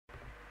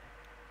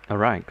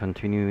Alright,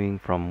 continuing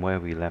from where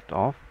we left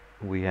off,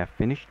 we have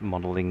finished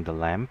modeling the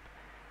lamp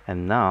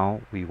and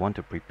now we want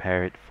to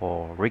prepare it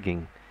for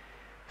rigging.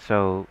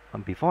 So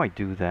before I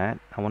do that,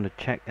 I want to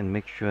check and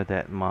make sure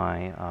that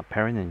my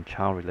parent and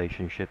child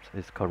relationships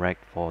is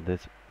correct for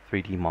this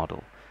 3D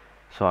model.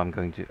 So I'm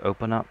going to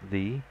open up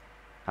the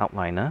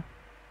outliner.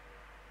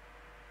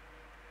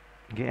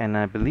 Okay, and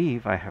I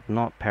believe I have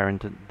not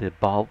parented the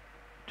bulb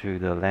to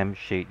the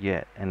lampshade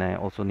yet, and I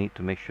also need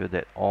to make sure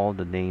that all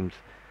the names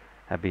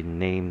have been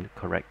named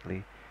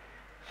correctly.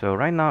 So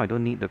right now I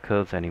don't need the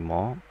curves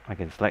anymore. I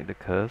can select the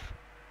curves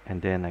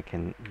and then I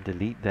can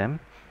delete them.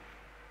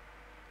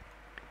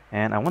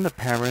 And I want to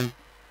parent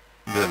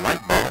the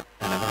light bulb,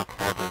 and I'm going to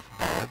call this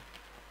bulb.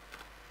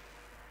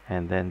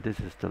 And then this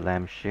is the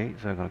lampshade,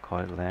 so I'm going to call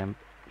it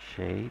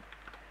lampshade.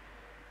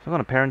 So I'm going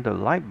to parent the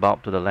light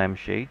bulb to the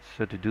lampshade.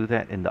 So to do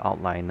that in the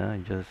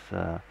outliner, just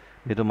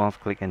middle mouse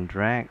click and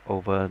drag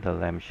over the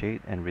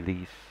lampshade and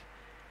release.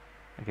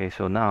 Okay,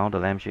 so now the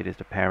lampshade is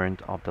the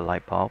parent of the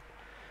light bulb.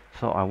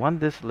 So I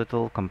want this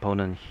little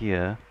component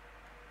here,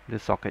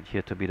 this socket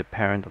here, to be the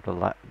parent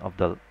of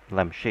the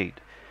lampshade.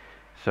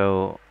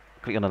 So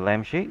click on the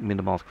lampshade,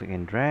 middle mouse click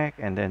and drag,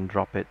 and then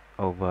drop it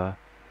over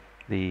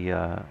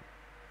the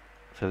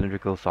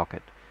cylindrical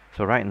socket.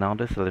 So right now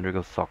this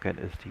cylindrical socket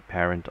is the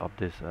parent of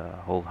this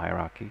whole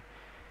hierarchy.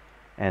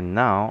 And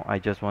now I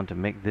just want to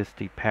make this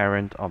the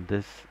parent of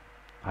this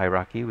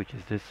hierarchy, which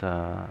is this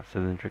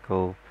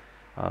cylindrical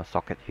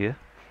socket here.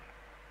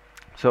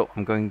 So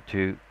I'm going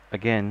to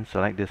again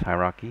select this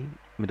hierarchy,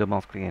 middle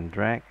mouse click and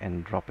drag,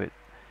 and drop it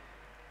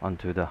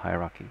onto the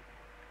hierarchy,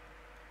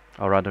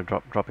 or rather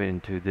drop it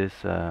into this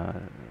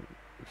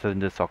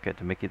cylinder socket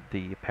to make it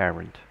the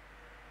parent.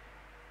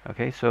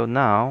 Okay, so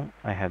now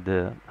I have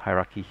the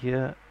hierarchy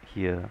here,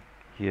 here,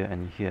 here,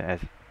 and here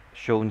as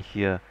shown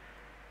here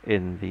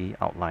in the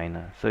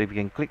outliner. So if you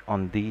can click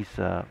on these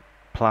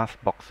plus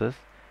boxes,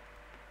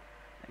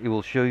 it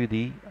will show you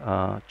the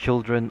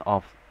children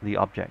of the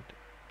object.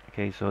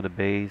 Okay, so the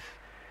base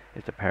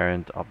is the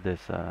parent of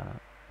this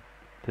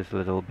this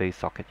little base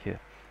socket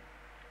here.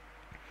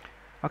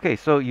 Okay,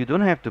 so you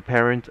don't have to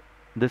parent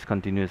this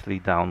continuously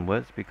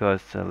downwards,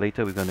 because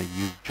later we're going to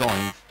use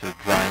joints to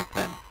drive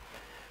them.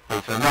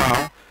 Okay, so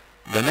now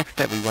the next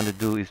step we want to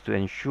do is to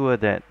ensure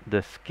that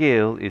the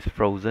scale is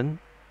frozen.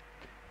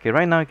 Okay,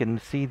 right now you can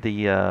see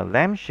the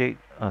lampshade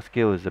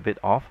scale is a bit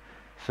off.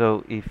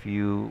 So if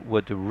you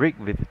were to rig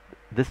with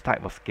this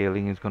type of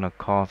scaling, it's going to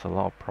cause a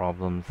lot of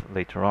problems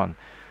later on.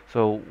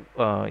 So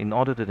in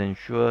order to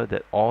ensure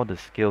that all the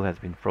scale has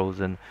been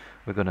frozen,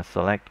 we're going to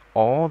select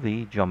all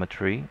the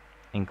geometry,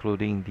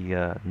 including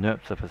the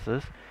NURB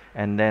surfaces,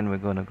 and then we're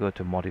going to go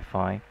to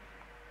modify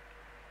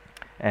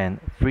and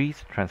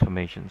freeze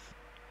transformations.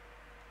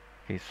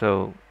 Okay,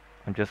 so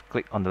I'm just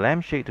click on the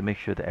lampshade to make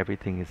sure that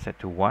everything is set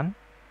to 1.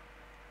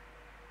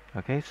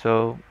 Okay,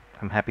 so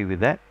I'm happy with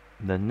that.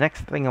 The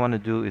next thing I want to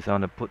do is I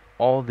want to put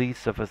all these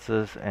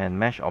surfaces and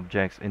mesh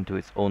objects into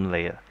its own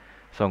layer.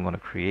 So I'm going to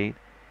create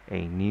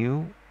a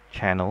new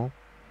channel,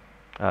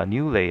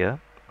 new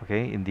layer,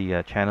 okay, in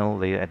the channel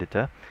layer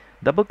editor.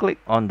 Double click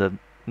on the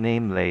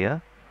name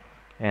layer,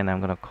 and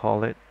I'm going to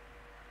call it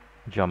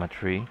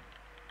geometry.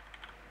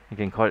 You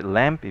can call it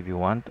lamp if you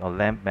want, or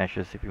lamp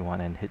meshes if you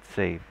want, and hit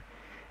save.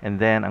 And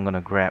then I'm going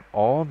to grab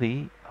all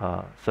the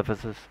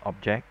surfaces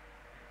object,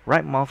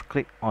 right mouse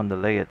click on the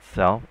layer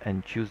itself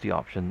and choose the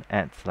option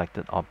add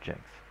selected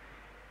objects.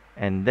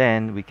 And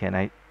then we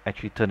can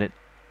actually turn it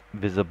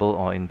visible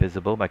or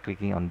invisible by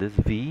clicking on this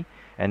V,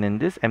 and in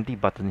this empty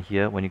button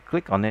here, when you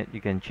click on it,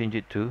 you can change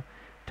it to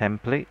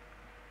template.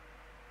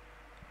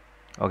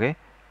 Okay,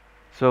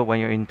 so when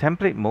you're in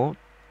template mode,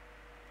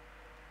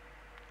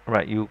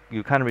 right, you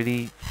can't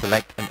really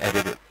select and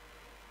edit it.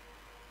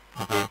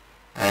 Okay,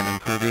 and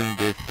including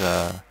this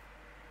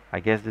I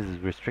guess this is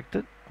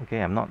restricted.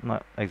 Okay, I'm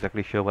not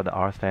exactly sure what the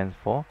R stands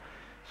for.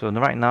 So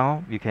right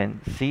now you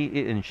can see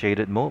it in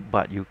shaded mode,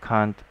 but you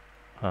can't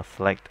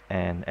select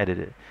and edit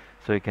it.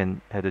 So you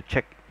can have to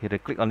check, you have to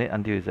click on it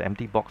until it's an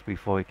empty box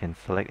before you can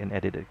select and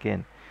edit it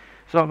again.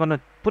 So I'm going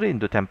to put it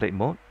into template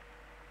mode.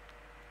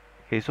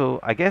 Okay, so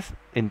I guess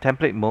in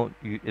template mode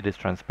it is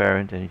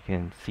transparent and you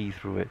can see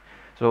through it.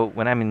 So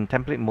when I'm in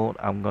template mode,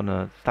 I'm going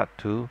to start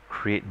to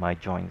create my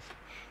joints.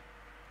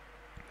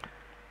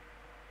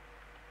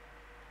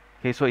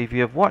 Okay, so if you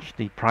have watched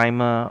the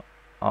primer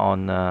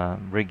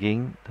on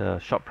rigging, the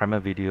short primer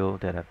video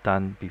that I've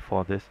done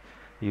before this,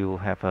 you'll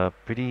have a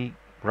pretty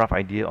rough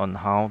idea on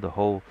how the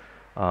whole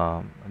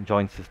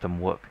joint system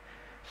work.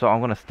 So I'm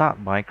going to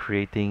start by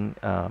creating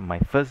my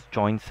first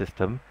joint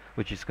system,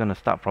 which is going to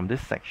start from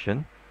this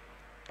section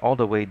all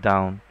the way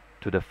down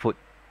to the foot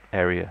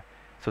area.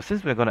 So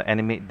since we're going to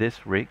animate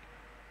this rig,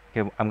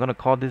 okay, I'm going to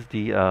call this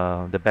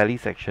the belly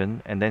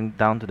section, and then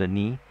down to the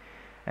knee.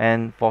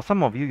 And for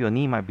some of you, your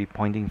knee might be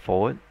pointing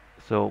forward.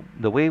 So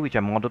the way which I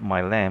modeled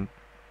my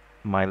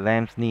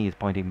lamp's knee is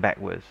pointing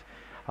backwards.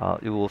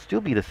 It will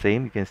still be the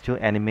same. You can still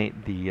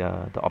animate the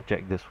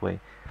object this way,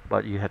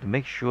 but you have to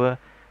make sure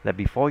that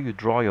before you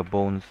draw your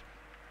bones,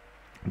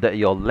 that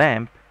your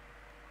lamp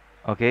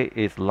okay,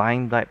 is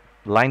lined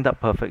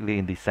up perfectly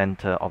in the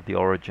center of the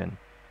origin.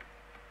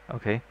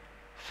 Okay,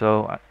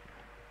 so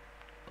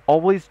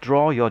always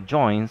draw your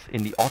joints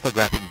in the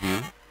orthographic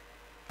view,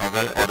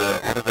 okay, or the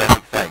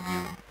orthographic side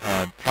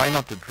view. Try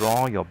not to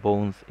draw your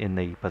bones in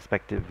a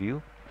perspective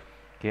view,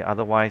 okay,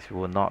 otherwise you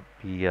will not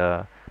be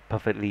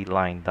perfectly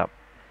lined up.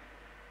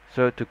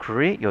 So to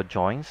create your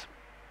joints,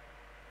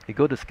 you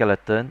go to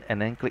skeleton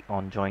and then click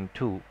on join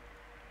tool,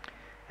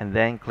 and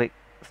then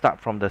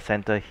start from the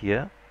center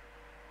here.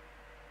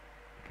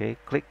 Okay,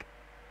 click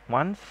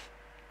once,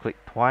 click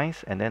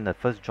twice, and then the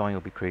first joint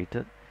will be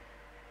created.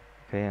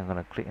 Okay, I'm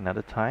gonna click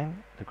another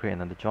time to create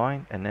another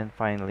joint, and then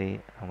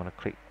finally I'm gonna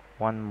click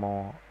one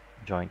more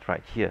joint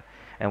right here.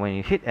 And when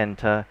you hit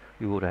enter,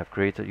 you would have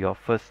created your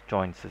first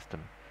joint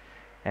system.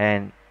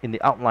 And in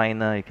the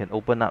outliner, you can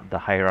open up the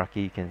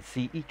hierarchy. You can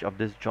see each of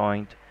this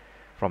joint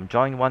from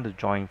joint 1 to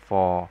joint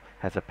 4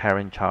 has a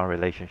parent-child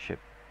relationship.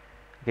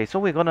 Okay, so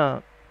we're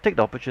gonna take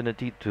the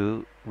opportunity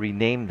to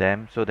rename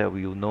them so that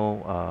we will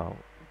know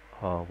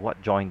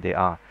what joint they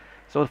are.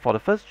 So for the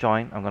first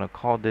joint, I'm gonna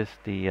call this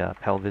the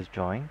pelvis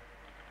joint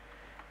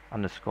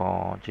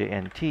underscore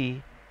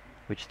JNT,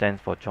 which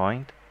stands for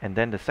joint. And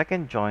then the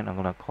second joint, I'm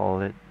gonna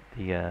call it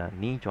the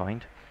knee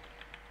joint.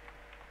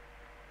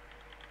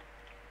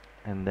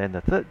 And then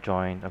the third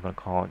joint, I'm gonna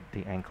call it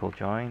the ankle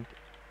joint.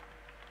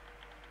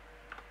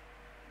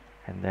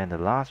 And then the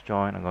last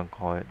joint, I'm gonna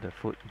call it the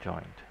foot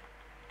joint.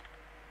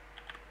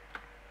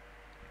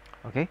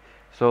 Okay,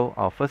 so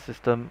our first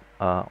system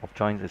of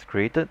joints is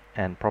created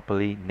and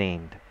properly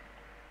named.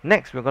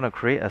 Next, we're going to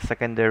create a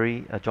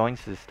secondary joint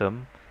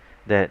system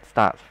that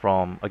starts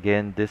from,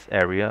 again, this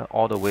area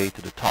all the way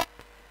to the top.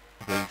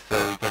 Okay,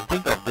 so you can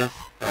think of this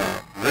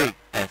rig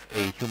as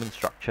a human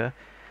structure.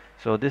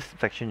 So this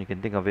section, you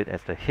can think of it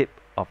as the hip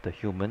of the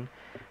human,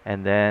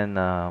 and then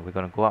we're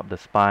going to go up the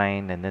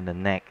spine, and then the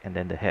neck, and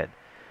then the head.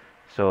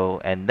 So,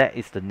 and that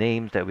is the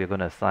names that we're going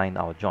to assign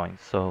our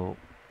joints. So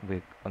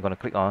I'm going to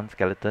click on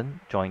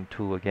skeleton, join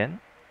tool again.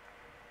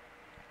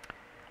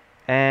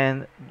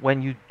 And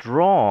when you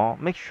draw,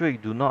 make sure you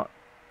do not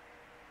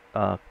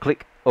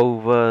click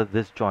over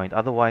this joint,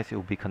 otherwise it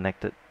will be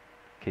connected,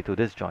 okay, to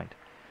this joint.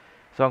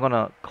 So I'm going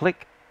to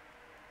click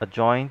a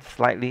joint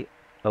slightly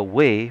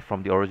away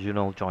from the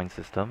original joint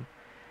system,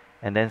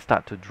 and then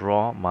start to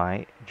draw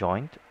my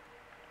joint.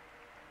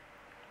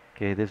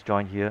 Okay, this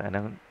joint here, and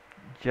I'm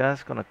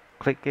just going to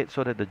click it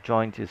so that the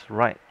joint is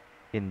right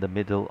in the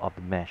middle of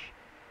the mesh.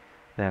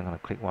 Then I'm going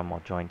to click one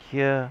more joint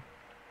here,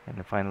 and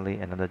then finally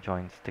another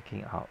joint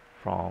sticking out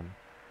from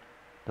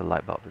the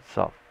light bulb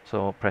itself.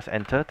 So press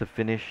enter to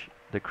finish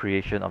the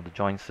creation of the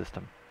joint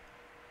system.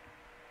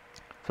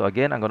 So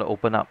again, I'm going to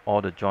open up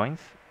all the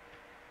joints.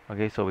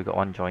 Okay, so we got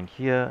one joint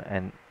here,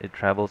 and it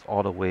travels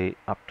all the way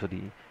up to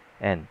the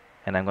end,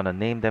 and I'm going to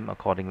name them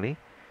accordingly.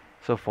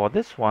 So for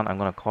this one, I'm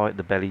going to call it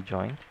the belly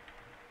joint.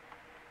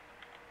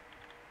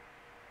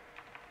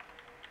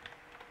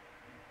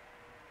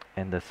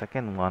 And the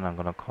second one, I'm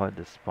going to call it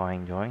the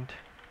spine joint.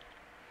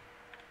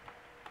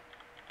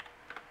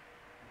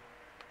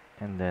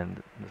 And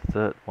then the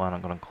third one,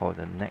 I'm going to call it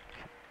the neck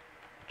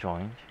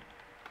joint.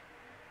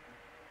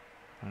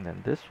 And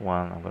then this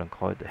one, I'm going to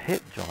call it the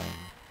head joint.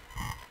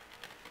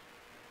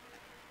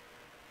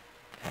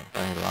 And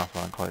finally the last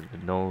one, I call it the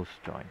nose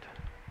joint.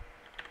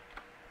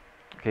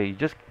 Okay,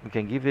 you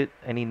can give it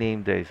any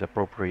name that is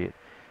appropriate.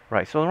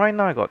 Right, so right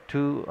now I got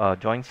two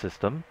joint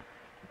system.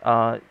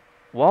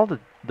 While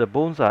the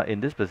bones are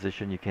in this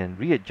position, you can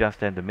readjust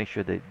them to make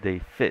sure that they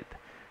fit.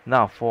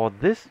 Now for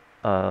this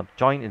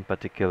joint in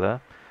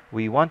particular,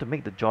 we want to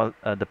make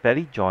the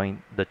belly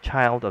joint the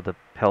child of the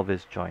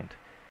pelvis joint.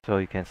 So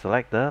you can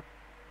select the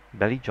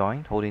belly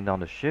joint, holding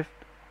down the shift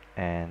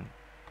and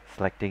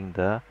selecting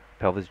the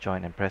pelvis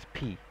joint and press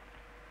P.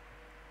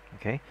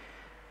 Okay,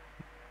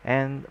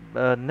 and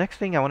next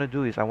thing I want to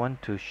do is I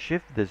want to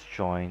shift this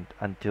joint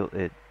until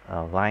it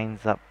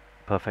lines up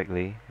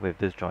perfectly with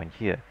this joint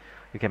here.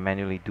 You can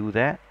manually do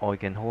that, or you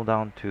can hold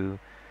down to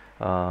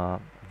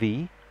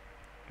V,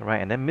 right,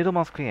 and then middle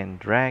mouse click and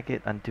drag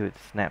it until it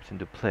snaps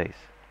into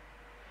place.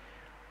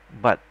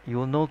 But you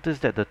will notice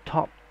that the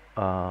top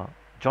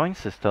joint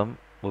system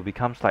will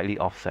become slightly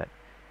offset.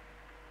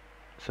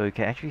 So you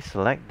can actually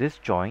select this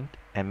joint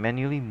and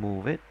manually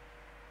move it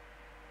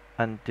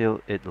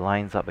until it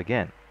lines up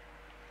again.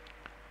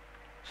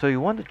 So you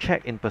want to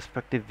check in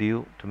perspective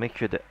view to make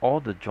sure that all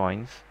the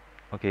joints,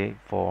 okay,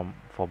 for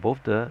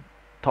both the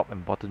top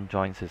and bottom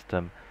joint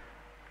system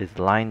is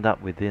lined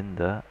up within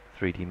the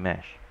 3D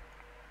mesh.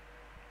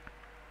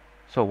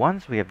 So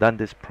once we have done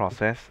this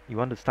process, you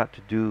want to start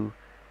to do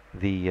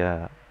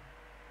the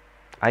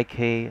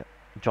IK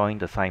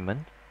joint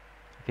assignment.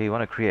 Okay, you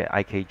want to create an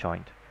IK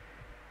joint,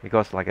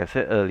 because like I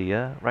said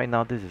earlier, right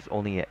now this is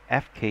only an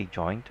FK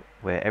joint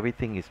where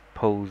everything is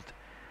posed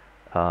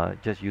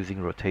just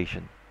using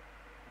rotation.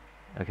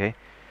 Okay,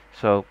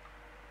 so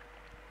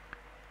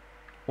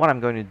what I'm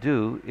going to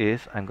do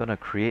is I'm going to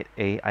create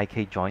a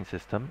IK joint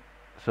system.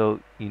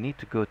 So you need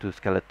to go to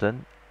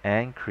skeleton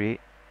and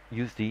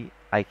use the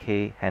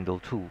IK handle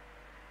tool.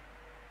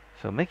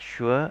 So make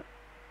sure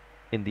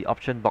in the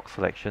option box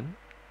selection,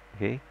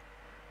 okay,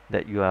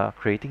 that you are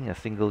creating a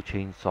single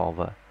chain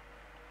solver.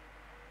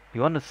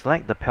 You want to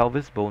select the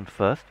pelvis bone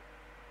first.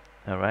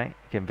 Alright,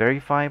 you can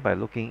verify by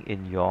looking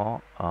in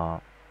your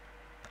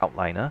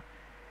outliner,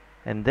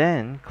 and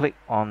then click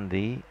on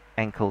the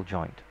ankle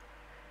joint.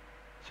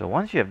 So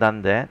once you have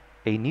done that,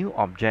 a new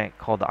object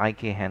called the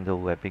IK handle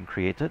will have been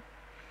created,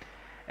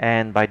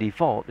 and by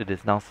default it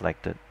is now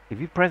selected. If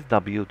you press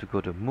W to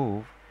go to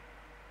move,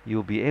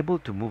 you'll be able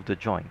to move the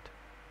joint,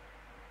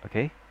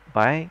 okay,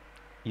 by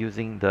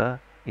using the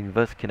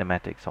inverse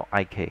kinematics, or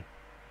IK.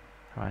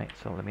 Alright,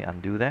 so let me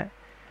undo that.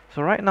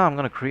 So right now I'm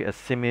going to create a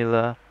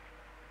similar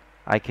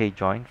IK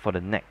joint for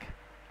the neck,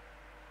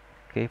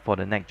 okay, for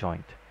the neck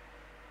joint.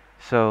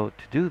 So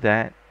to do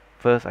that,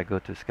 first I go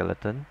to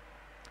skeleton,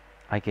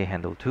 IK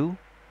handle 2.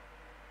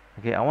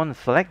 Okay, I want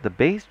to select the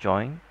base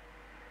joint.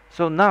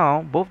 So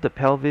now both the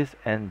pelvis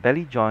and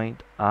belly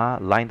joint are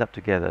lined up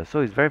together. So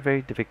it's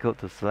very difficult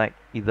to select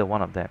either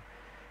one of them.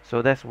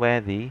 So that's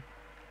where the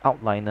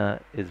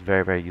outliner is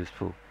very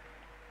useful.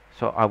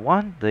 So I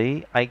want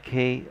the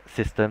IK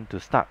system to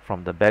start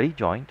from the belly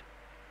joint.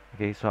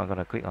 Okay, so I'm going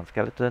to click on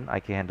skeleton,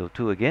 IK handle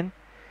 2 again,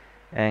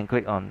 and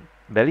click on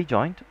belly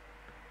joint,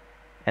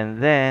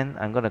 and then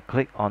I'm going to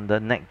click on the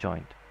neck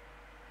joint.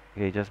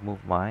 Okay, just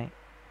move my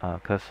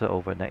cursor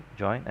over neck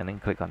joint and then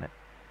click on it.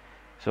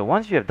 So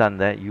once you have done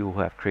that, you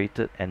have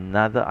created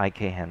another IK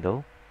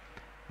handle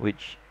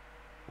which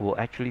will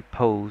actually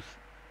pose,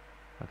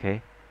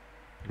 okay,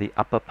 the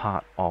upper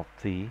part of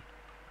the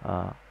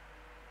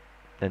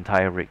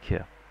entire rig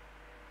here.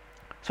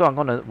 So I'm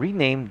going to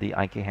rename the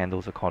IK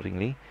handles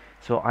accordingly.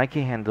 So IK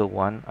handle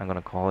 1, I'm going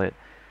to call it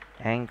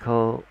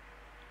ankle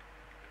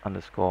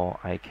underscore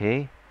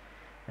IK,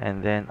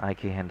 and then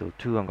IK handle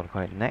 2, I'm going to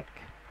call it neck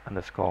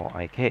underscore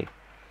IK.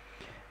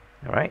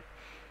 Alright,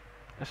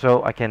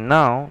 so I can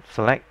now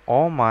select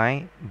all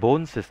my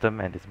bone system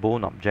and its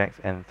bone objects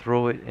and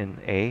throw it in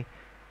a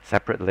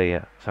separate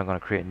layer. So I'm going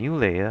to create a new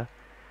layer.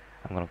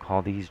 I'm going to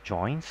call these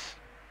joints,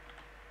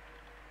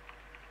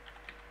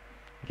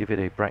 give it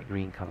a bright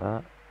green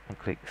color, and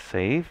click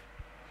save.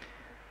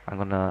 I'm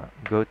going to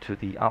go to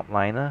the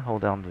outliner,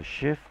 hold down the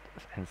shift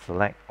and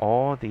select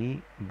all the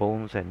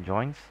bones and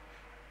joints.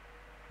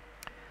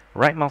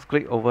 Right mouse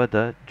click over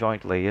the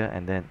joint layer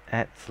and then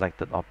add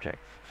selected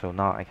objects. So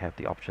now I have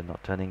the option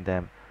of turning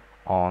them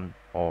on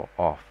or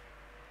off.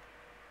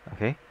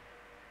 Okay.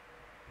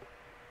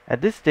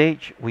 At this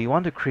stage, we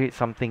want to create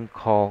something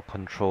called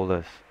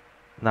controllers.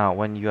 Now,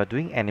 when you are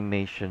doing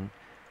animation,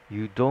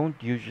 you don't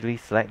usually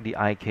select the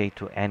IK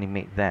to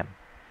animate them.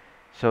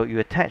 So you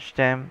attach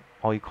them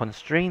or you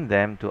constrain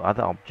them to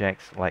other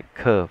objects like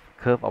curve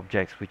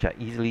objects which are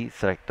easily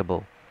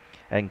selectable.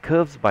 And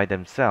curves by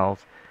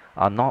themselves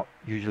are not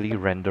usually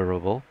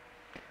renderable.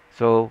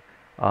 So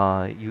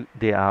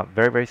they are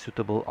very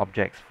suitable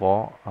objects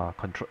for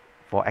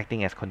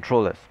acting as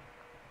controllers.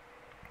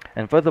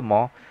 And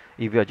furthermore,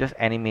 if you are just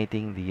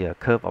animating the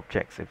curve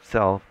objects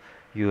itself,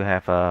 you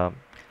have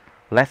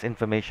less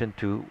information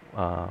to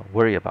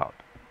worry about.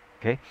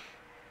 Okay.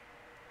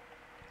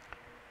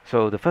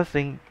 So the first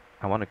thing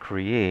I want to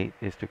create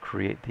is to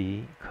create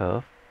the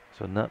curve.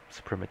 So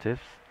NURBS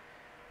primitives.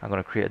 I'm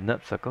going to create a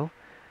NURBS circle.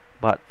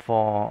 But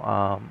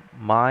for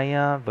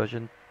Maya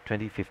version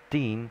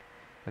 2015,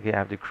 okay, I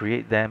have to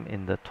create them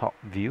in the top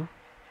view.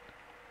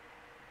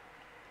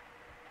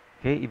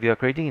 Okay, if you are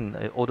creating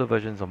in older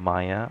versions of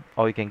Maya,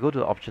 or you can go to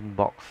the option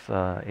box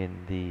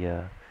in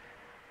the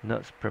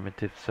NURBS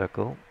primitive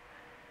circle.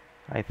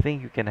 I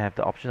think you can have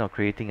the option of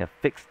creating a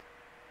fixed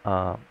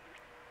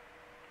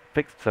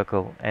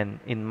circle, and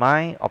in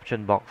my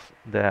option box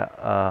there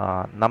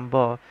are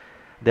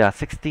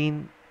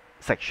 16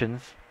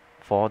 sections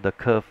for the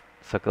curve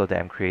circle that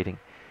I'm creating.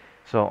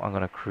 So I'm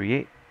going to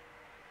create,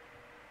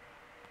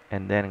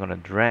 and then I'm going to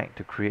drag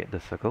to create the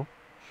circle.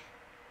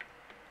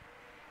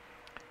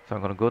 So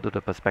I'm going to go to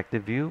the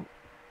perspective view,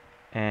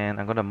 and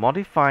I'm going to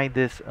modify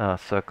this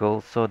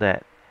circle so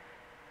that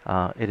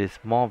it is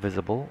more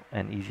visible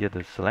and easier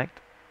to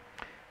select.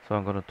 So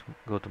I'm going to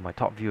go to my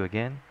top view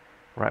again,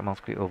 right mouse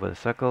click over the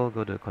circle,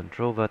 go to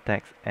control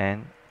vertex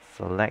and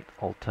select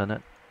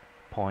alternate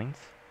points,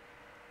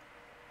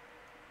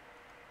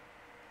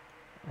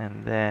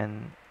 and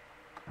then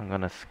I'm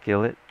going to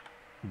scale it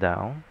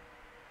down.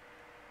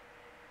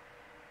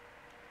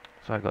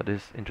 So I got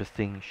this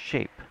interesting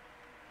shape.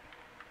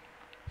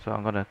 So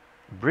I'm going to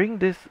bring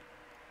this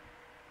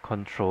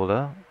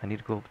controller, I need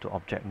to go to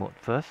object mode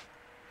first,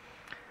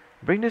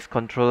 bring this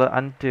controller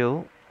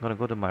until, I'm going to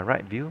go to my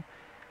right view,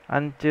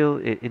 until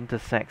it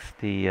intersects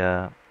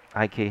the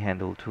IK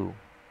handle tool.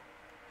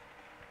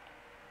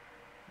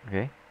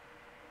 Okay,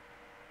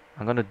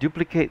 I'm going to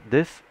duplicate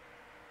this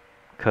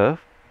curve,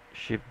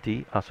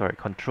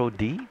 Control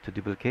D to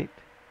duplicate,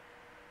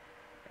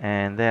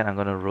 and then I'm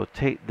going to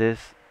rotate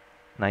this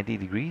 90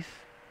 degrees.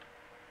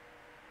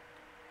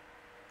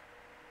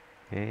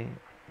 Okay,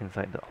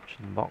 inside the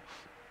option box,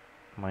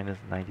 minus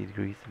 90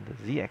 degrees in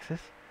the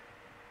Z-axis,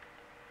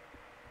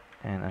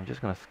 and I'm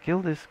just going to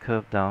scale this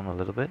curve down a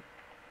little bit.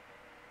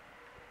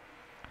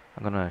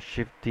 I'm gonna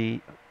Shift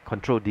D,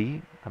 Control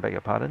D, I beg your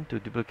pardon, to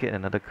duplicate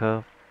another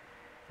curve,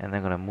 and then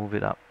I'm gonna move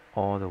it up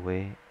all the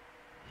way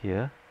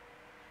here.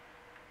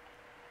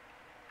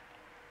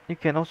 You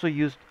can also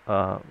use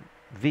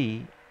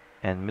V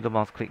and middle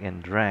mouse click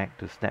and drag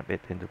to snap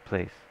it into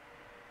place.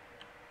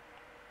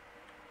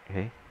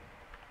 Okay.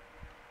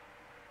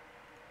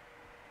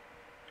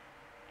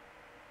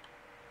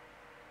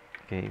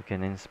 Okay, you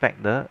can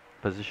inspect the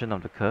position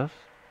of the curves.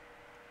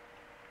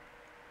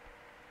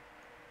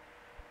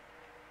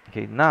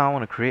 Okay, now I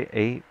want to create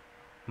a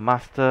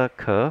master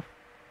curve,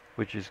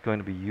 which is going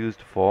to be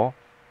used for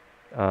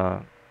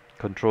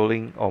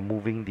controlling or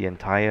moving the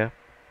entire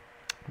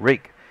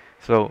rig.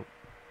 So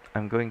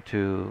I'm going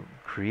to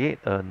create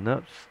a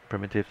NURBS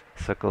primitive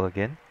circle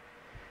again,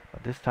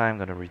 but this time I'm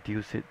going to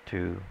reduce it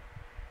to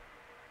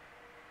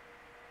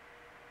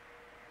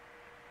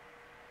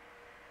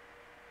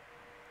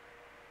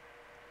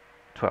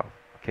 12.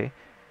 Okay,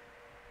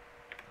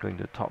 going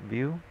to top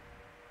view.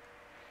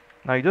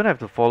 Now you don't have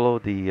to follow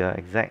the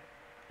exact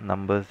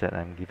numbers that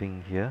I'm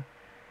giving here.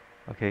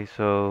 Okay,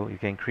 so you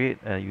can create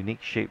a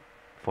unique shape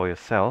for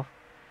yourself.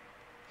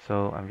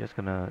 So I'm just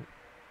gonna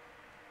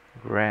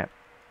grab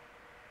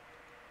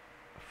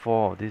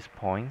 4 of these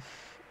points.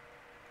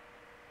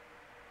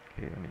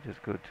 Okay, let me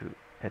just go to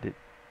edit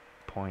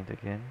point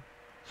again.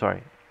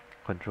 Sorry,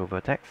 control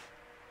vertex.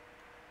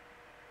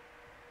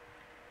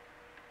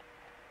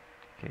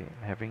 Okay,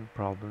 I'm having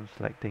problems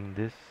selecting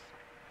this.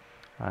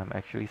 I'm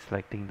actually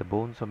selecting the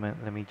bones, so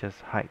let me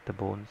just hide the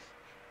bones.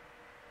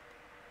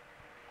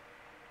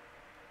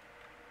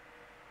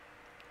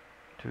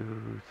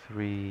 2,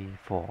 3,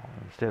 4.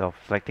 Instead of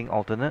selecting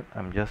alternate,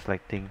 I'm just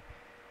selecting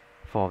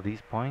 4 of these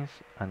points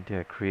until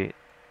I create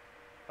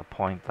a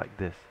point like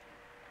this.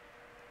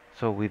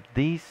 So with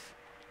these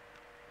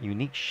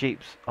unique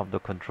shapes of the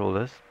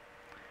controllers,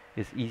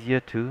 it's easier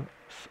to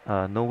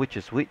know which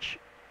is which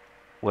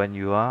when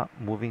you are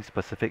moving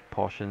specific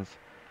portions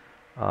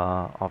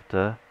of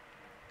the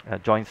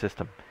joint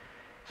system.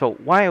 So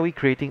why are we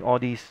creating all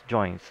these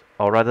joints,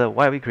 or rather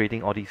why are we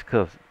creating all these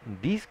curves?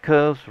 These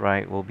curves,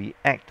 right, will be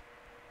act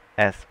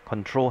as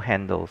control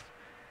handles.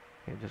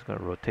 Okay, I'm just going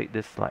to rotate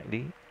this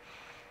slightly.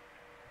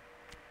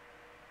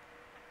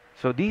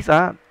 So these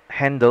are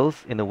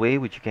handles in a way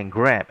which you can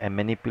grab and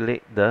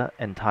manipulate the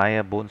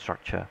entire bone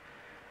structure.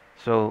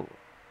 So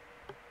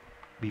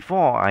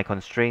before I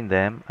constrain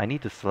them, I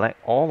need to select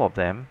all of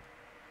them.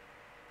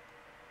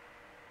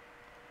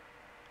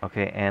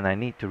 Okay, and I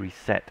need to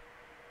reset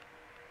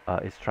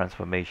its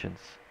transformations.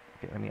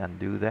 Okay, let me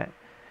undo that.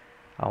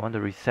 I want to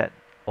reset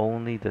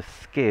only the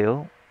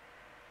scale,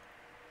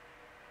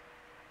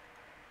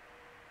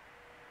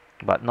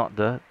 but not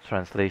the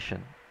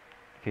translation.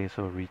 Okay,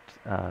 so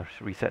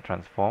reset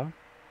transform.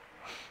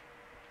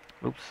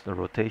 Oops, the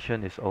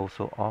rotation is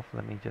also off.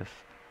 Let me just...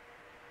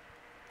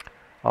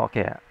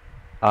 Okay,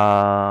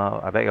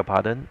 I beg your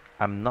pardon.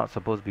 I'm not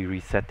supposed to be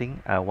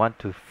resetting. I want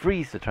to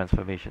freeze the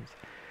transformations.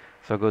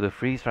 So go to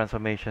freeze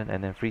transformation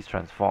and then freeze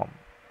transform.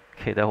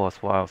 Okay, that was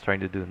what I was trying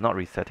to do, not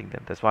resetting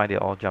them. That's why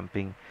they're all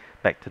jumping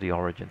back to the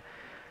origin.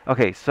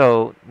 Okay,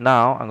 so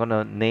now I'm going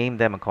to name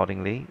them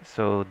accordingly.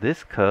 So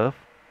this curve,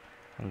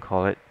 I'm going to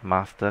call it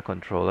master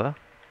controller.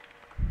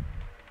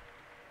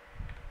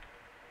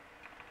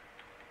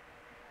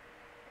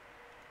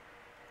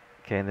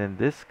 Okay, and then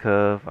this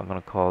curve, I'm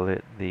going to call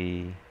it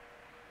the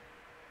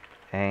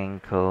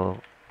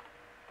ankle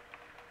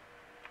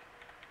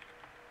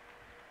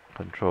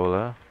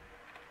controller.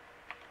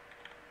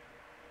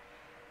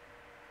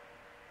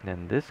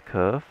 Then this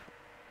curve,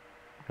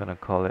 I'm going to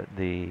call it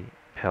the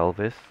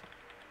pelvis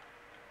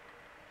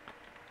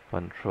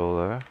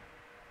controller.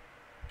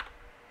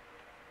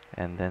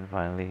 And then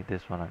finally,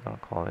 this one, I'm going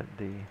to call it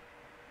the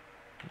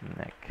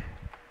neck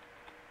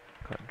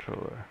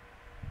controller.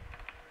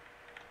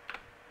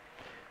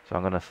 So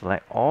I'm going to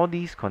select all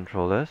these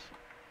controllers.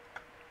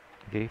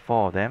 Okay,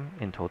 4 of them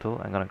in total.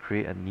 I'm going to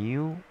create a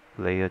new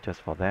layer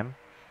just for them.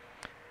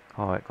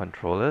 Call it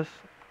controllers.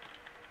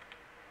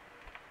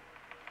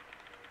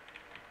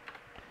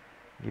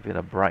 Give it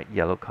a bright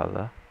yellow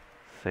color.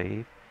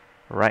 Save.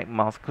 Right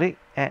mouse click,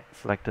 add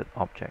selected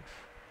objects.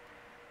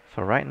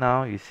 So right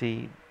now you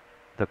see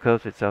the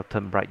curves itself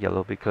turn bright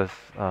yellow because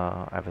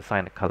I've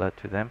assigned a color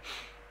to them.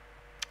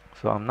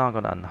 So I'm now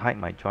going to unhide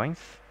my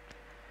joints,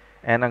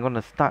 and I'm going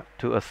to start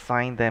to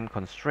assign them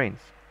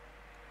constraints.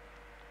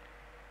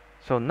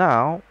 So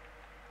now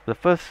the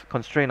first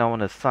constraint I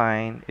want to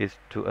assign is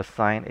to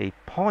assign a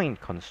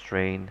point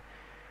constraint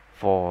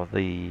for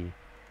the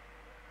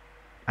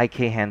IK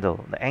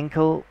handle. The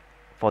ankle,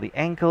 for the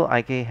ankle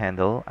IK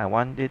handle, I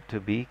want it to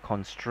be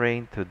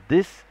constrained to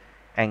this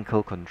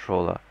ankle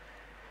controller.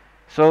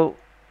 So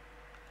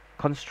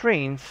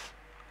constraints,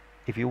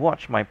 if you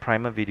watch my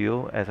primer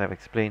video, as I've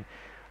explained,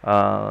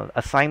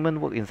 assignment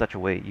work in such a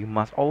way. You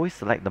must always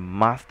select the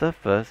master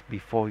first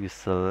before you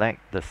select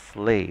the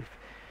slave.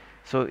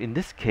 So in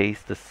this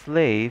case, the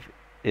slave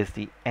is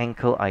the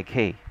ankle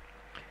IK.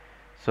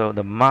 So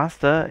the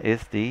master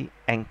is the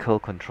ankle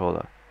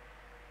controller.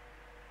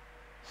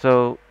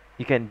 So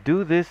you can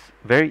do this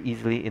very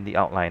easily in the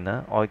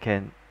outliner, or you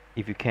can,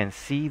 if you can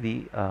see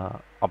the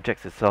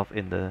objects itself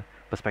in the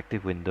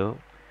perspective window,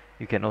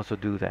 you can also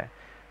do that.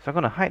 So I'm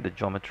going to hide the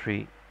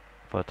geometry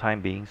for the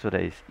time being so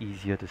that it's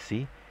easier to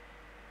see.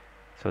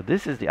 So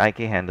this is the IK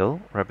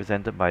handle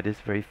represented by this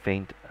very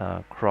faint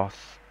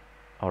cross,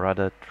 or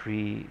rather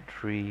three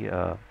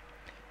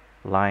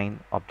line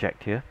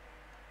object here.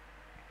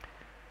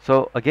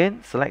 So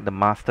again, select the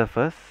master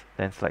first,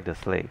 then select the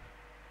slave.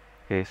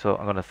 Okay, so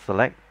I'm going to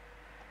select,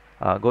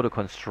 go to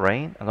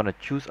constraint. I'm going to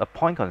choose a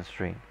point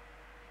constraint.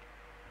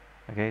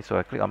 Okay, so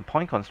I click on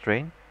point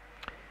constraint.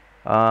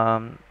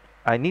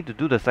 I need to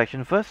do the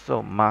selection first,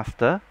 so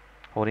master,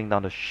 holding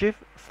down the shift,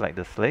 select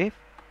the slave,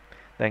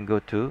 then go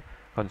to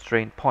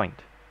constraint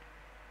point.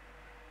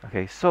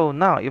 Okay, so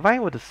now if I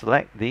were to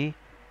select the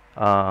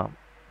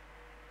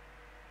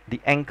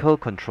ankle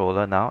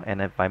controller now,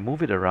 and if I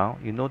move it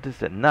around, you notice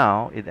that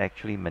now it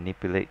actually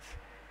manipulates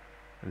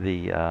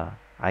the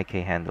IK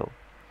handle.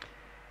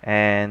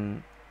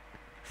 And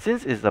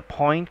since it's a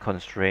point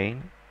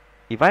constraint,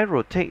 if I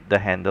rotate the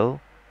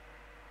handle,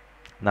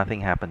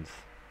 nothing happens.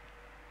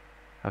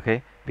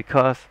 Okay,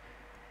 because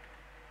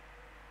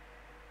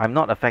I'm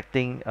not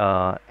affecting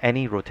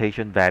any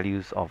rotation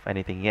values of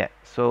anything yet.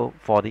 So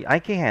for the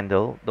IK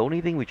handle, the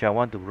only thing which I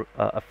want to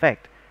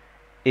affect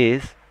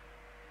is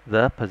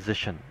the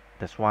position.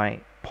 That's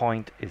why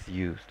point is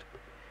used.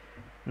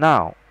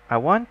 Now I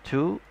want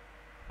to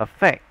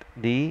affect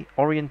the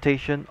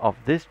orientation of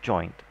this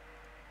joint,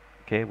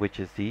 okay, which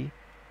is the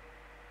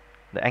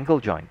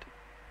ankle joint.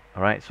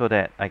 Alright, so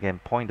that I can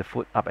point the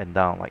foot up and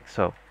down like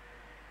so.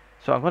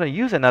 So I'm going to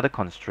use another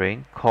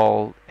constraint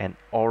called an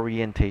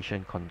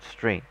orientation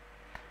constraint.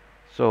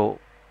 So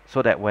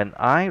that when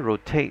I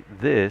rotate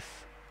this,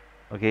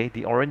 okay,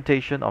 the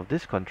orientation of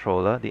this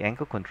controller, the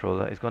ankle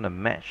controller, is going to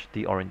match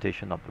the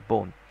orientation of the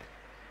bone.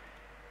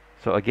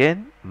 So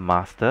again,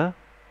 master,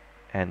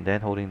 and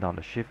then holding down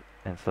the shift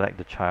and select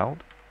the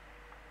child.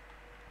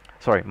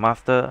 Sorry,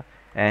 master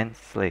and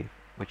slave,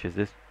 which is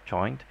this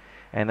joint.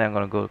 And then I'm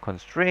going to go to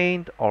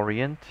constraint,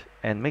 orient,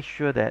 and make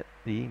sure that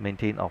the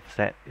maintain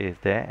offset is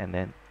there, and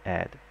then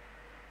add.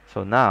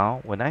 So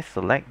now when I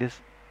select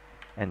this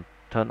and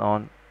turn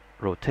on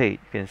rotate,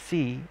 you can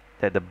see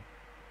that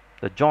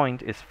the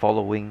joint is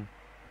following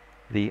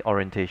the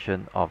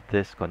orientation of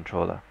this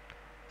controller.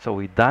 So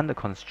we've done the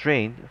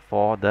constraint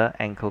for the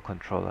ankle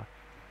controller.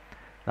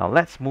 Now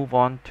let's move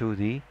on to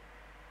the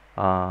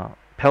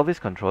pelvis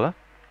controller.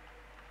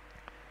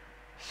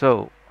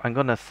 So I'm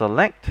going to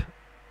select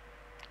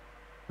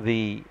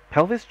the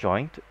pelvis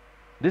joint.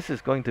 This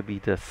is going to be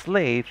the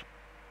slave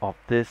of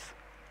this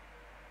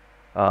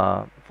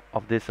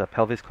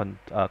pelvis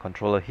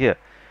controller here.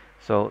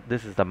 So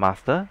this is the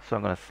master. So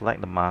I'm going to select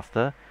the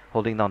master,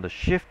 holding down the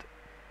shift,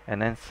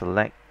 and then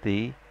select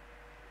the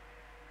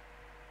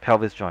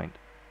pelvis joint.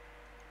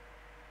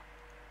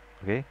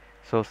 Okay,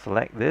 so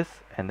select this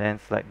and then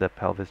select the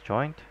pelvis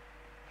joint,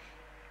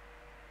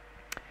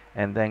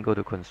 and then go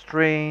to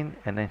constraint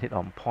and then hit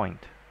on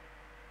point.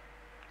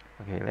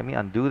 Okay, let me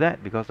undo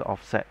that because the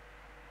offset,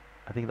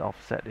 I think the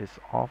offset is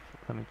off.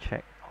 Let me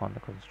check on the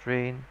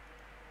constraint.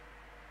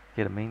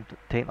 Okay, the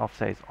maintain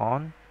offset is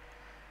on.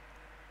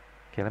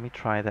 Okay, let me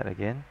try that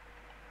again.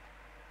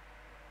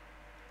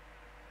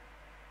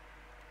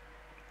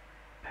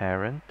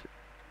 Parent,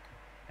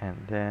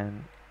 and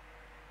then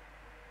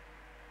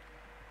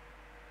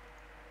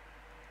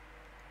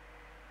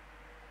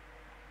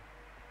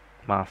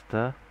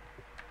master.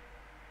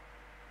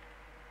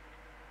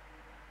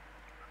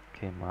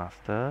 Okay,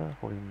 master,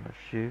 holding the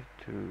shift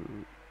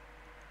to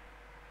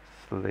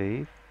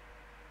slave.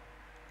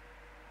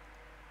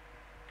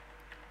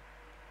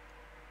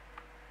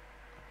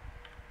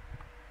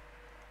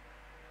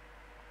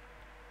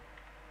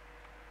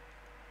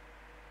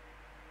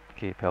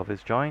 Okay,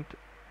 pelvis joint,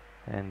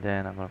 and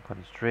then I'm going to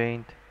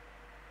constraint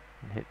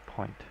and hit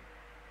point.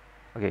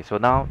 Okay, so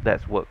now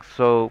that's worked.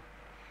 So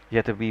you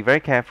have to be very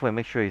careful and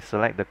make sure you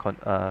select the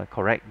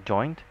correct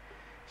joint.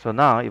 So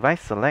now if I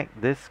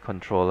select this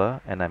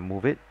controller and I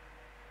move it,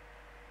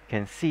 you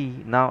can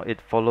see now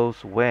it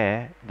follows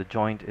where the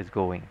joint is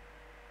going.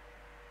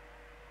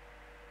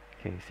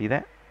 Okay, see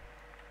that?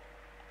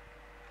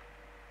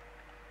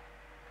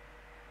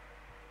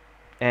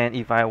 And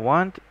if I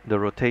want the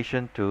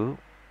rotation to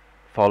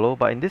follow,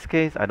 but in this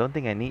case I don't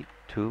think I need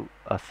to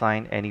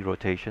assign any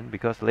rotation,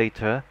 because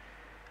later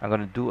I'm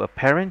going to do a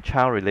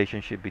parent-child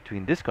relationship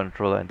between this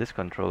controller and this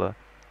controller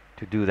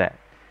to do that.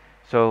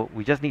 So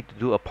we just need to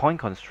do a point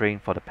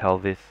constraint for the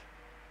pelvis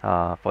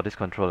for this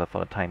controller for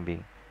the time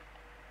being.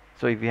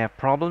 So if you have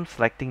problems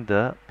selecting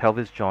the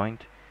pelvis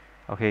joint,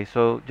 okay,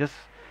 so just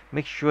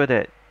make sure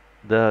that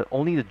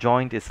only the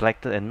joint is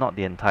selected and not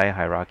the entire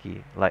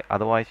hierarchy. Like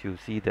otherwise you'll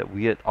see that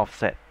weird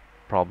offset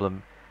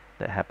problem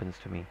that happens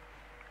to me.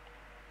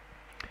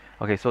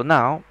 Okay, so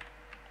now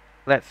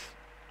let's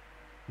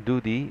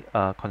do the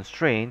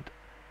constraint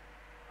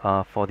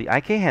for the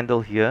IK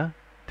handle here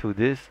to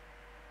this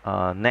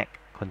neck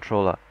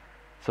controller.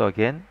 So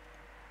again,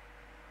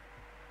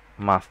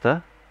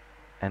 master,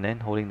 and then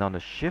holding down the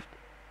shift,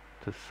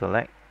 to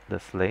select the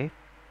slave,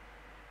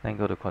 then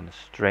go to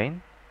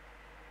constraint,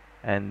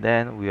 and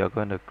then we are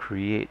going to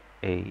create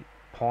a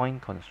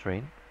point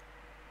constraint,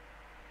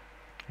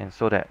 and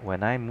so that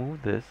when I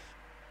move this,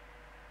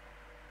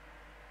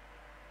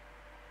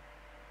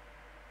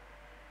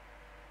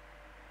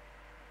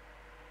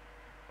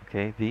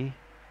 okay, the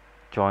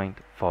joint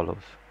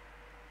follows.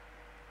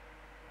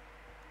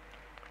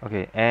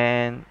 Okay,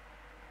 and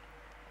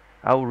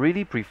I would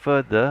really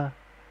prefer the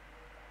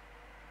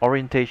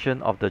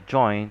orientation of the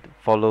joint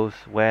follows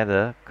where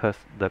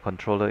the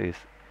controller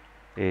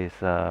is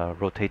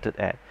rotated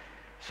at.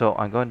 So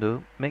I'm going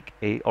to make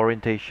a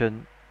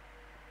orientation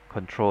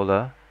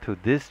controller to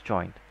this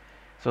joint.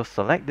 So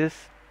select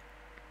this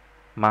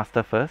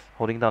master first,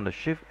 holding down the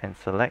shift, and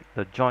select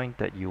the joint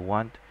that you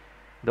want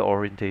the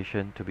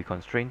orientation to be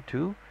constrained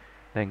to.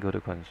 Then go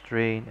to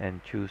constraint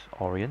and choose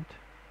orient.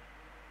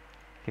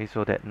 Okay,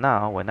 so that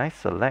now when I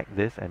select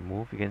this and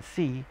move, you can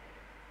see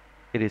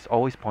it is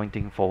always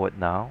pointing forward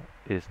now.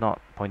 It is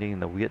not pointing in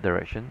the weird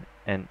direction,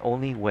 and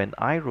only when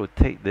I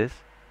rotate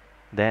this,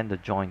 then the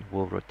joint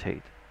will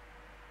rotate.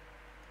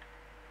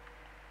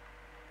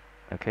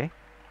 Okay,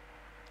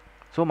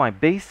 so my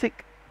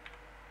basic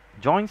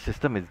joint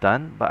system is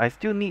done, but I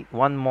still need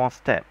one more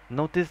step.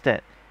 Notice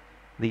that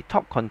the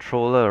top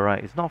controller,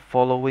 right, is not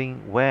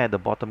following where the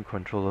bottom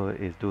controller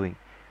is doing.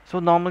 So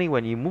normally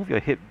when you move your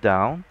hip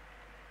down,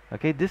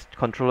 okay, this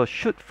controller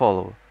should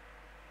follow.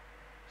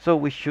 So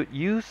we should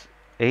use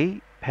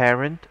a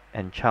parent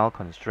and child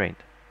constraint.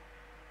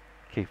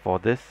 Okay, for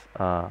this,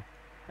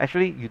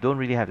 actually you don't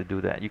really have to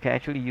do that. You can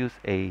actually use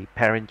a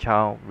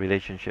parent-child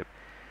relationship.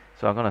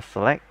 So I'm going to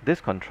select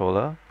this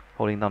controller,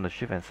 holding down the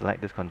shift and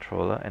select this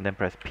controller, and then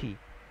press P.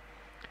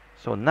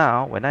 So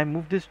now when I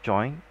move this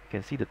joint, you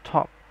can see the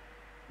top,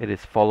 it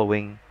is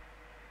following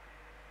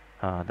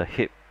the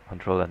hip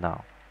controller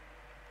now.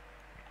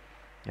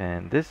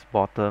 And this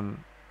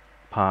bottom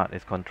part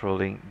is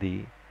controlling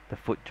the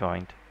foot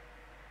joint.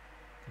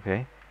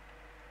 Okay.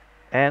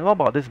 And what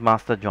about this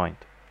master joint?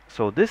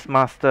 So this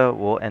master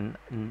will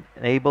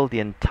enable the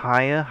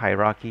entire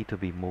hierarchy to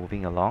be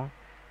moving along.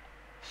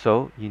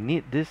 So you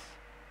need this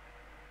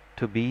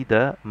to be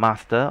the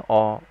master,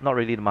 or not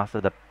really the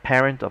master, the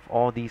parent of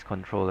all these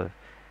controllers.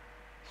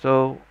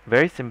 So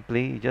very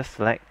simply, you just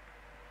select,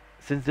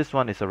 since this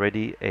one is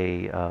already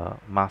a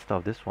master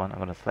of this one, I'm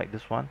going to select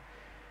this one,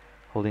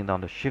 holding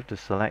down the shift to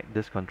select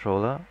this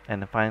controller,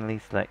 and then finally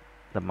select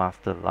the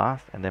master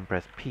last, and then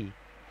press P.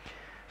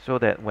 So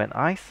that when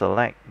I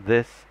select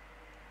this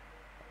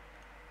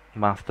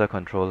master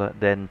controller,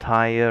 the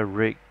entire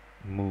rig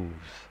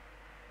moves.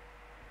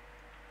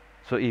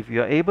 So if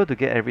you're able to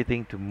get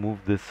everything to move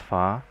this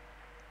far,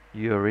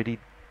 you already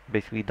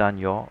basically done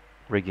your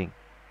rigging.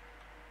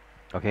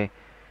 Okay,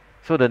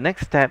 so the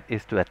next step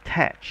is to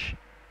attach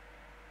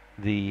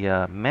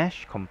the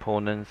mesh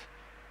components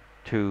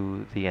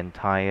to the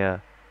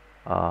entire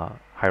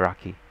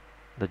hierarchy,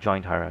 the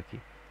joint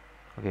hierarchy,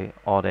 okay,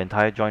 or the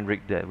entire joint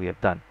rig that we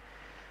have done.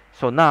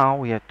 So now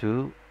we have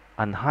to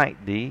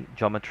unhide the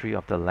geometry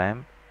of the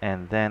lamp,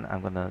 and then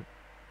I'm gonna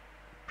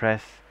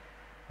press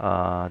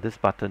this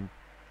button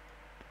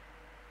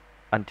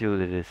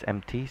until it is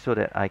empty so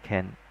that I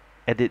can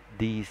edit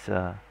these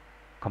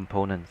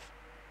components.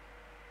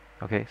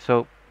 Okay,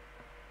 so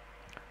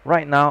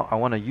right now I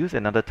want to use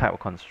another type of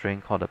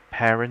constraint called a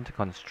parent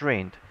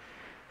constraint,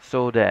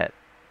 so that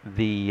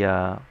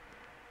the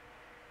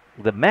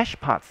mesh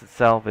parts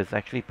itself is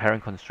actually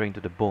parent constraint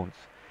to the bones.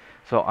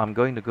 So I'm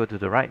going to go to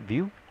the right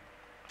view,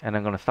 and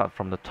I'm going to start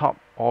from the top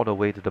all the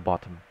way to the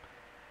bottom.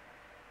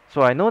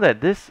 So I know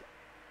that this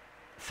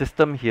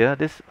system here,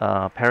 this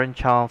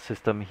parent-child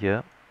system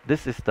here,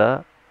 this is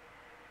the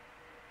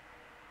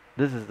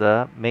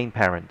main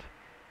parent.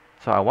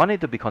 So I want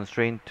it to be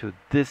constrained to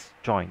this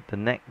joint, the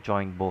neck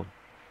joint bone.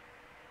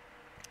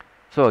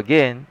 So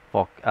again,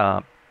 for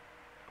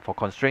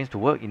constraints to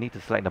work, you need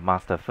to select the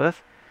master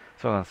first.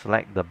 So I'm going to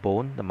select the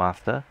bone, the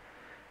master,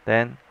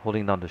 then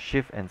holding down the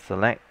shift and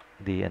select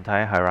the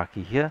entire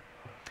hierarchy here.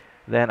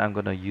 Then I'm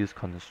going to use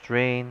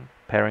constraint,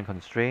 parent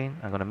constraint.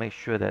 I'm going to make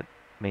sure that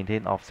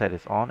maintain offset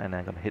is on, and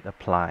I'm going to hit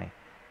apply.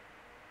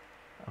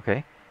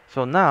 Okay,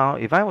 so now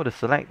if I were to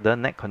select the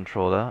neck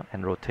controller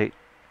and rotate,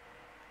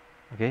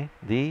 okay,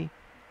 the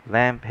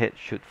lamp head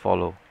should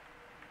follow.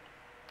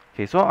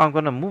 Okay, so I'm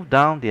going to move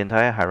down the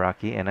entire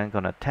hierarchy, and I'm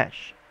going to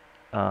attach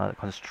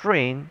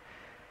constraint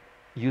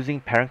using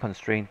parent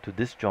constraint to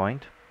this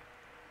joint.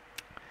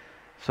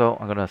 So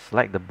I'm going to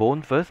select the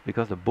bone first,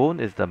 because the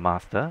bone is the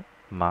master,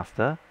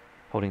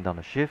 holding down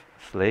the shift,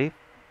 slave,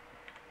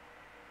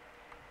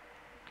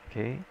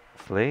 okay,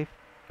 slave,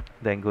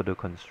 then go to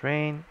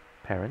constraint,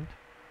 parent.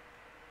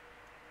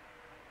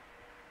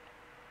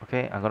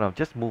 Okay, I'm going to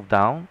just move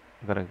down.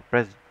 I'm going to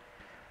press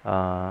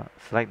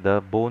select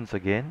the bones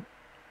again.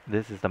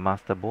 This is the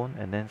master bone,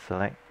 and then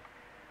select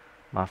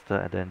master,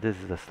 and then this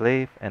is the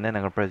slave, and then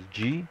I'm going to press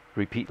G,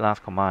 repeat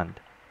last command,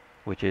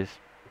 which is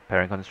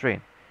parent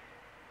constraint.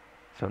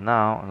 So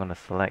now I'm going to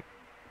select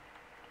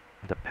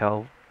the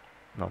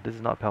no, this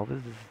is not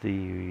pelvis, this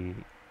is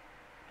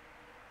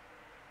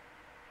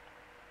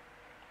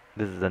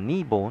This is the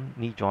knee bone,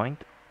 knee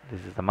joint.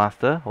 This is the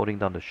master, holding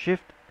down the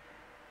shift,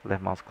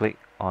 left mouse click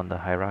on the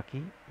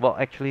hierarchy. Well,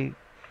 actually,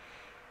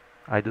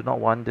 I do not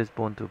want this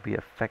bone to be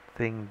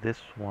affecting this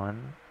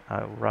one.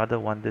 I rather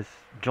want this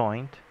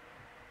joint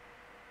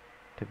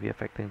to be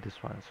affecting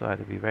this one. So I have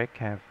to be very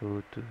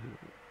careful to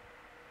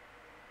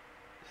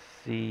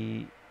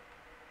see.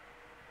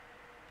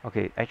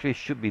 Okay, actually it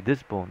should be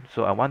this bone.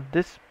 So I want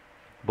this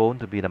bone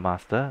to be the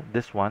master,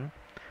 this one,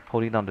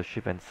 holding down the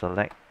shift and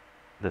select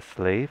the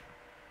slave,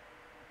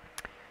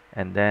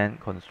 and then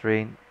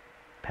constrain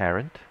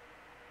parent.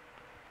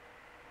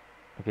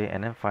 Okay,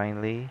 and then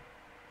finally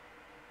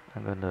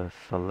I'm going to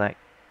select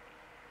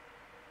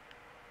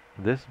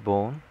this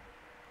bone,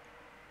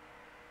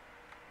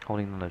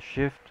 holding down the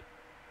shift,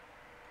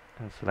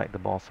 and select the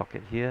ball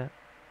socket here,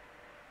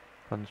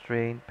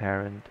 constrain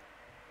parent,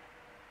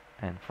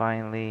 and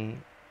finally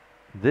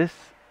this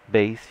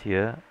base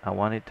here, I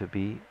want it to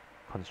be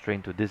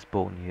constrained to this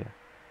bone here,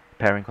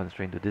 parent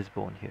constrained to this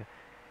bone here.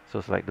 So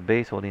select the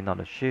base, holding down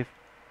the shift,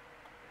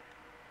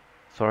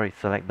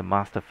 select the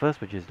master first,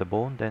 which is the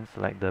bone, then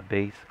select the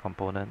base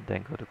component,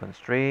 then go to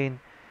constrain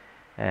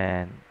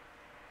and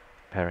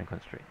parent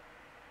constraint.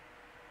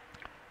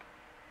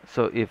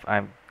 So if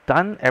I've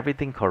done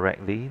everything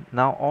correctly,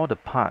 now all the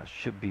parts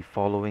should be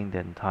following the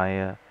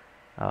entire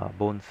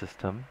bone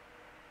system.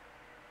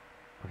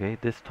 Okay,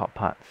 this top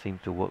part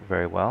seems to work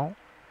very well.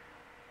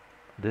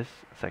 This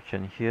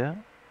section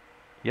here,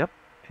 yep,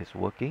 is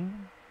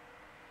working.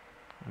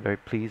 I'm very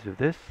pleased with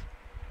this.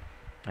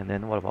 And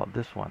then what about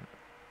this one?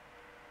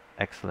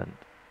 Excellent.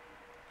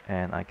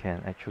 And I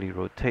can actually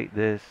rotate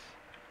this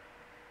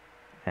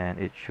and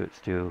it should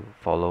still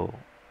follow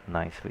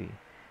nicely.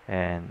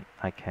 And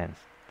I can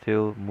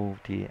still move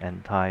the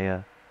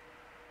entire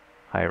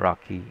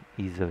hierarchy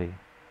easily.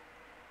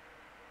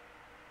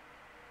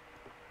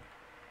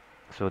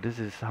 So this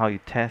is how you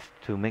test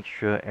to make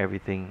sure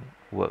everything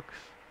works.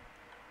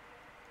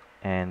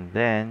 And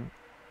then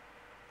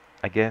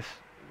I guess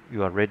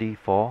you are ready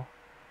for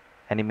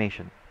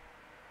animation.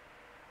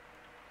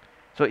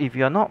 So if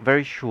you are not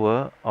very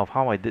sure of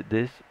how I did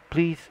this,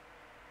 please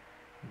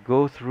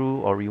go through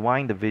or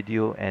rewind the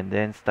video and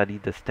then study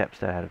the steps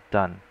that I have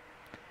done.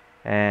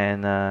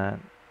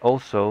 And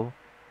also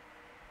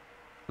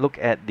look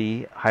at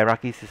the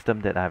hierarchy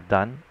system that I've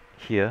done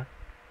here,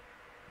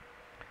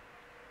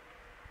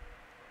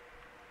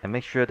 and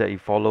make sure that you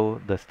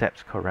follow the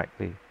steps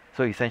correctly.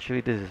 So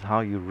essentially this is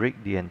how you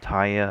rig the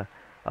entire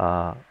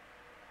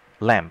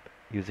lamp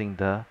using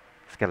the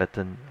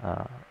skeleton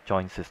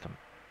joint system.